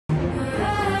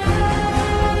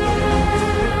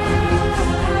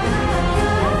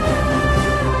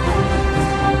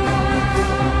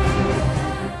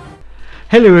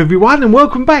Hello everyone and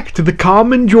welcome back to the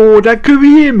Carmen Jorda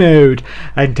career mode,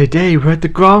 and today we're at the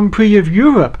Grand Prix of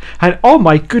Europe. And oh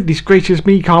my goodness gracious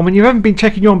me, Carmen, you haven't been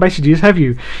checking your messages, have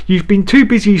you? You've been too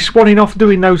busy swanning off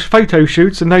doing those photo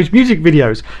shoots and those music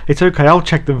videos. It's okay, I'll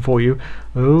check them for you.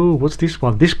 Oh, what's this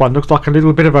one? This one looks like a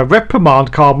little bit of a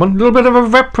reprimand, Carmen. A little bit of a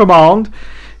reprimand.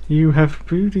 You have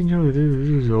food in your...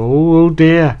 Oh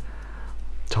dear.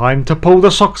 Time to pull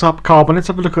the socks up, Carmen. Let's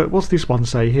have a look at... What's this one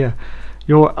say here?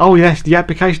 Oh yes, the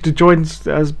application to join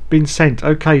has been sent.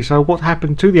 Okay, so what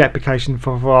happened to the application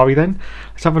for Ferrari then?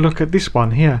 Let's have a look at this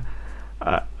one here.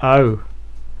 Oh.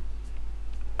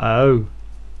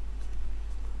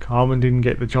 Carmen didn't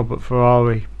get the job at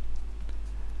Ferrari.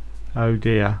 Oh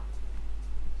dear.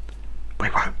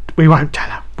 We won't tell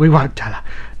her. We won't tell her.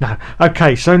 No.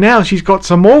 Okay, so now she's got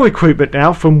some more recruitment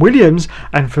now from Williams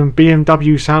and from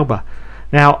BMW Sauber.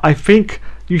 Now, I think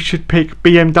you should pick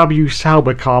BMW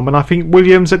Sauber, Carmen. I think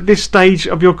Williams at this stage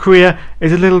of your career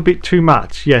is a little bit too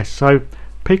much. Yes, so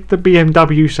pick the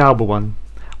BMW Sauber one.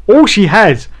 All she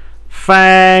has.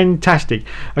 Fantastic.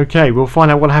 Okay, we'll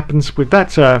find out what happens with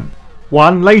that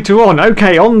one later on.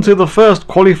 Okay, on to the first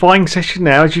qualifying session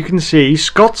now. As you can see,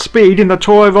 Scott Speed in the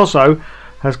Toro Rosso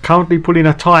has currently put in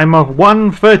a time of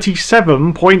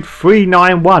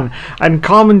 1:37.391, and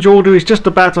Carmen Jorda is just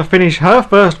about to finish her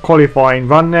first qualifying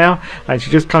run now, and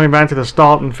she's just coming round to the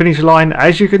start and finish line,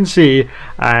 as you can see,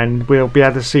 and we'll be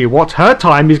able to see what her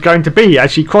time is going to be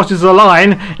as she crosses the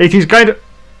line. It is going to...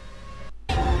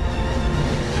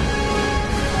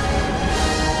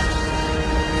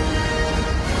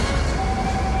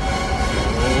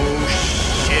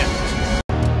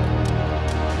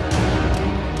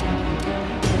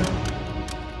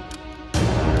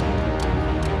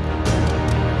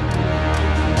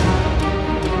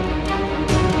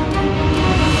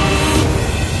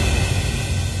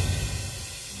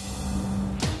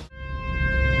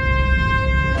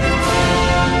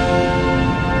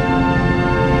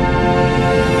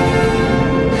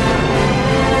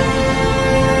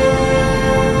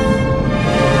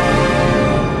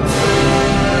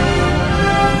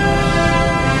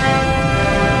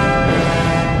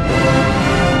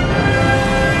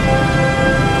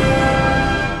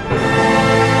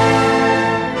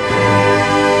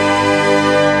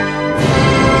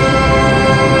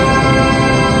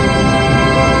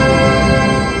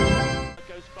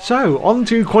 So, on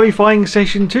to qualifying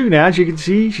session 2 now. As you can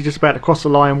see, she's just about to cross the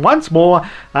line once more,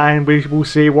 and we will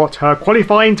see what her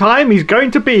qualifying time is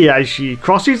going to be as she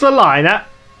crosses the line at...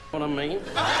 What I mean?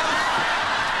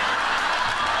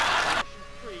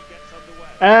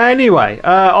 Anyway,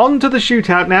 on to the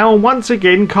shootout now, and once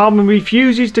again Carmen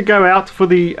refuses to go out for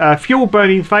the fuel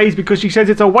burning phase because she says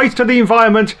it's a waste of the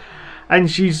environment,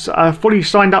 and she's a fully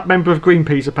signed up member of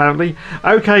Greenpeace apparently.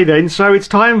 Okay then, so it's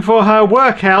time for her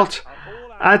workout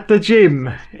at the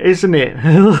gym, isn't it?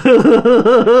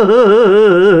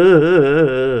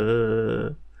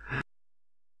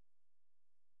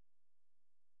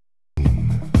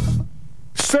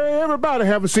 Say, everybody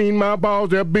haven't seen my balls,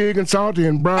 they're big and salty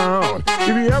and brown. If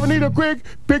you ever need a quick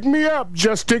pick me up,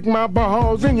 just stick my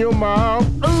balls in your mouth.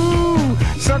 Ooh,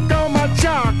 suck on my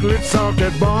chocolate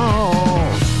salted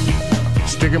balls.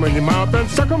 Stick them in your mouth and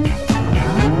suck them.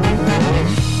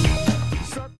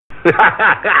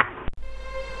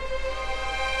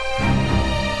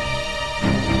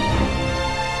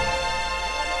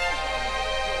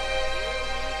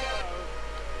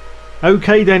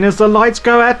 Okay then, as the lights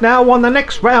go out now on the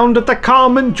next round of the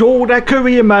Carmen Jorda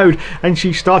career mode, and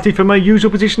she started from her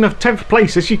usual position of 10th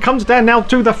place as she comes down now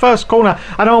to the first corner,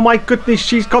 and oh my goodness,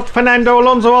 she's got Fernando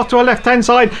Alonso off to her left hand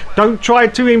side. Don't try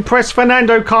to impress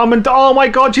Fernando, Carmen. Oh my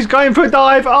god, she's going for a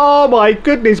dive. Oh my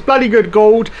goodness, bloody good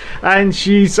gold, and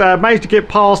she's managed to get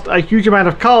past a huge amount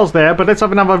of cars there. But let's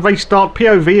have another race start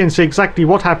POV and see exactly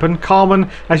what happened. Carmen,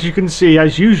 as you can see,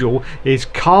 as usual, is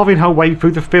carving her way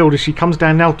through the field as she comes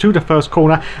down now to the first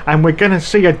corner, and we're going to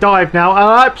see a dive now.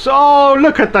 Oh,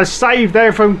 look at the save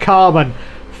there from Carmen.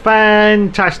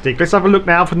 Fantastic. Let's have a look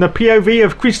now from the POV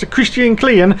of Christian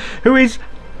Klein, who is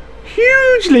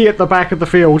hugely at the back of the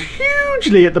field.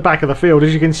 Hugely at the back of the field.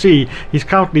 As you can see, he's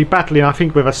currently battling, I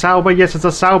think, with a Sauber. Yes, it's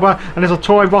a Sauber, and there's a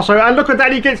Toro Rosso. And look at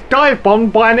that, he gets dive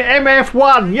bombed by an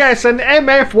MF1. Yes, an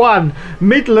MF1.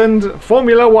 Midland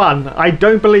Formula 1. I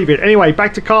don't believe it. Anyway,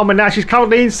 back to Carmen now. She's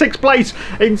currently in 6th place.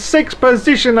 In 6th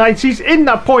position. She's in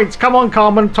the points. Come on,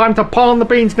 Carmen. Time to pile on the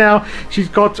beans now. She's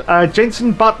got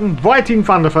Jensen Button right in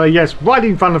front of her. Yes, right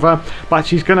in front of her. But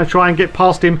she's going to try and get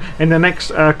past him in the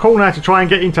next corner to try and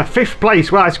get into 5th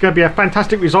place. Well, it's going to be a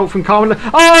fantastic result from Carmen.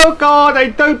 Oh god, I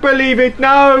don't believe it.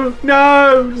 No,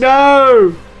 no,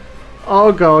 no.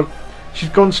 Oh god. She's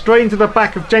gone straight into the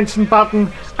back of Jensen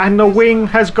Button and the wing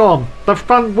has gone. The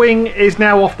front wing is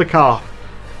now off the car.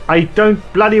 I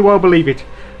don't bloody well believe it.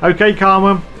 Okay,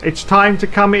 Carmen, it's time to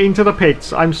come into the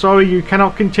pits. I'm sorry you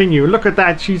cannot continue. Look at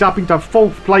that. She's up into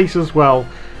 4th place as well.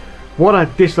 What a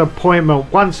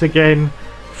disappointment once again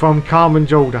from Carmen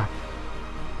Jorda.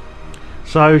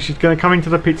 So she's going to come into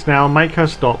the pits now and make her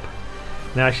stop.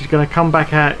 Now she's going to come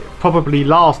back out probably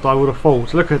last, I would have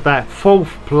thought. Look at that, 4th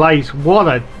place. What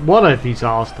a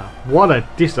disaster. What a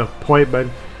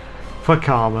disappointment for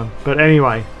Carmen. But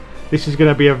anyway, this is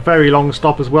going to be a very long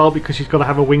stop as well because she's got to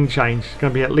have a wing change. It's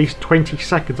going to be at least 20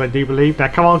 seconds, I do believe. Now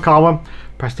come on, Carmen,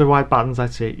 press the right buttons.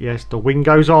 That's it. Yes, the wing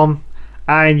goes on.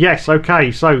 And yes,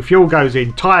 okay, so fuel goes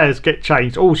in, tyres get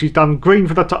changed. Oh, she's done green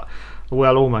for the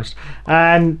well, almost.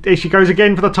 And here she goes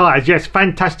again for the tyres. Yes,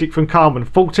 fantastic from Carmen.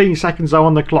 14 seconds though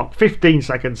on the clock. 15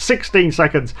 seconds, 16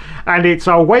 seconds. And it's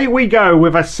away we go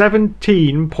with a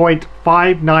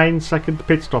 17.59 second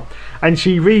pit stop. And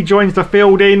she rejoins the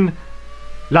field in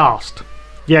last.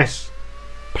 Yes,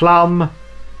 plumb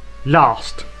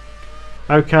last.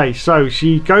 Okay, so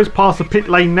she goes past the pit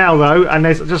lane now though, and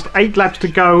there's just 8 laps to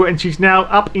go, and she's now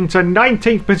up into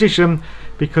 19th position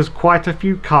because quite a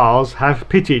few cars have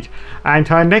pitted. And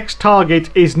her next target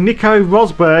is Nico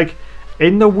Rosberg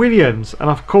in the Williams, and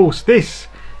of course this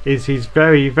is his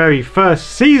very, very first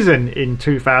season in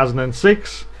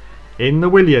 2006 in the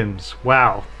Williams.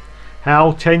 Wow,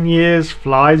 how 10 years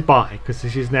flies by, because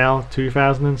this is now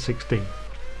 2016.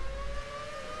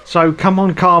 So come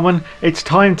on, Carmen, it's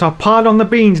time to pile on the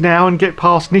beans now and get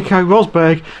past Nico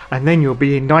Rosberg, and then you'll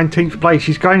be in 19th place.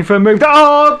 She's going for a move.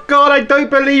 Oh God, I don't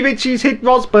believe it. She's hit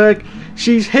Rosberg.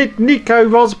 She's hit Nico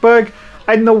Rosberg,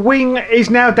 and the wing is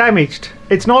now damaged.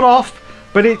 It's not off,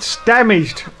 but it's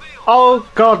damaged. Oh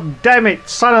God damn it,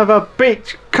 son of a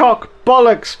bitch, cock,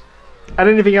 bollocks, and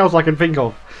anything else I can think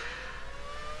of.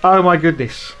 Oh my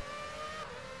goodness.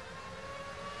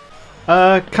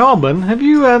 Carmen, have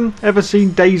you ever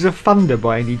seen Days of Thunder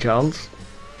by any chance?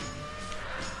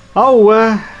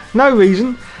 Oh, no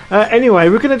reason. Anyway,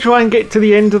 we're going to try and get to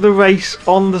the end of the race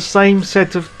on the same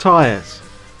set of tyres.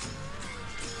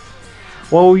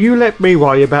 Well, you let me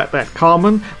worry about that,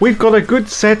 Carmen. We've got a good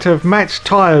set of matched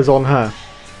tyres on her.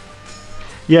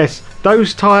 Yes,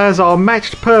 those tyres are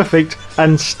matched perfect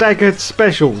and staggered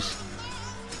specials.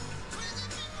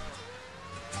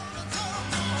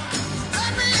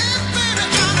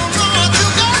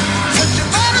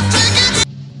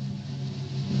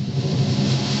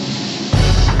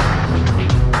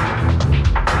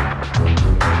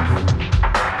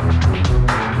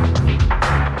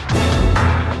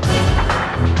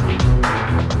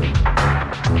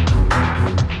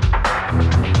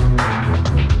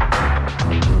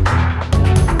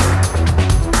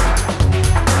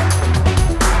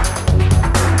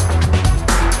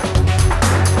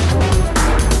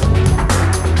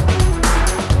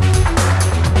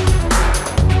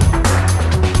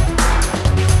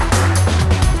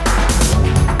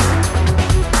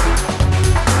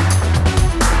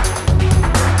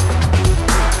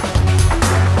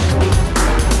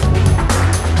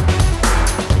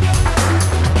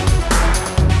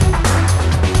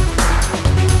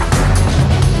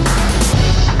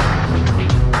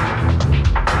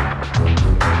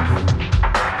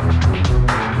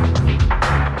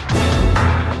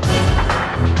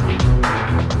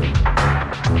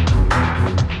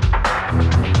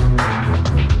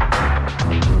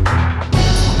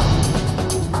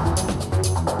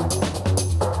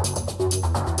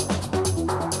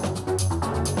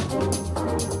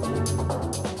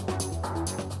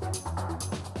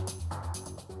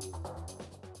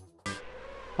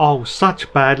 Oh,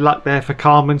 such bad luck there for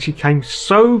Carmen. She came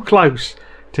so close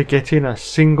to getting a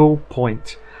single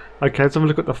point. Okay, let's have a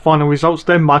look at the final results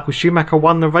then. Michael Schumacher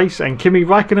won the race and Kimi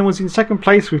Raikkonen was in second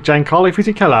place with Giancarlo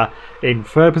Fisichella in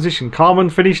third position. Carmen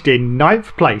finished in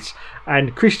 9th place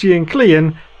and Christian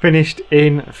Klein finished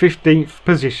in 15th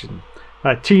position.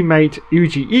 Teammate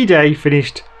Uji Ide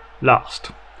finished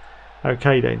last.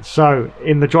 Okay then, so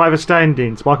in the driver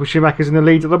standings, Michael Schumacher's in the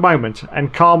lead at the moment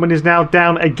and Carmen is now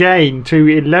down again to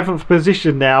 11th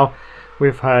position now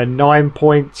with her 9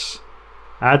 points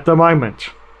at the moment.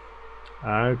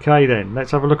 Okay then, let's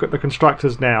have a look at the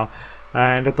constructors now,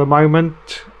 and at the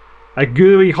moment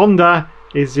Aguri Honda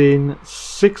is in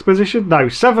 6th position, no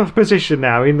 7th position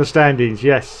now in the standings.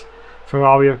 Yes,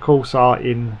 Ferrari of course are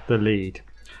in the lead.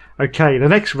 Okay, the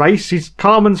next race is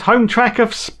Carmen's home track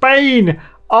of Spain.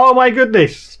 Oh my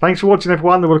goodness. Thanks for watching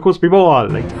everyone. There will of course be more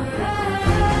later.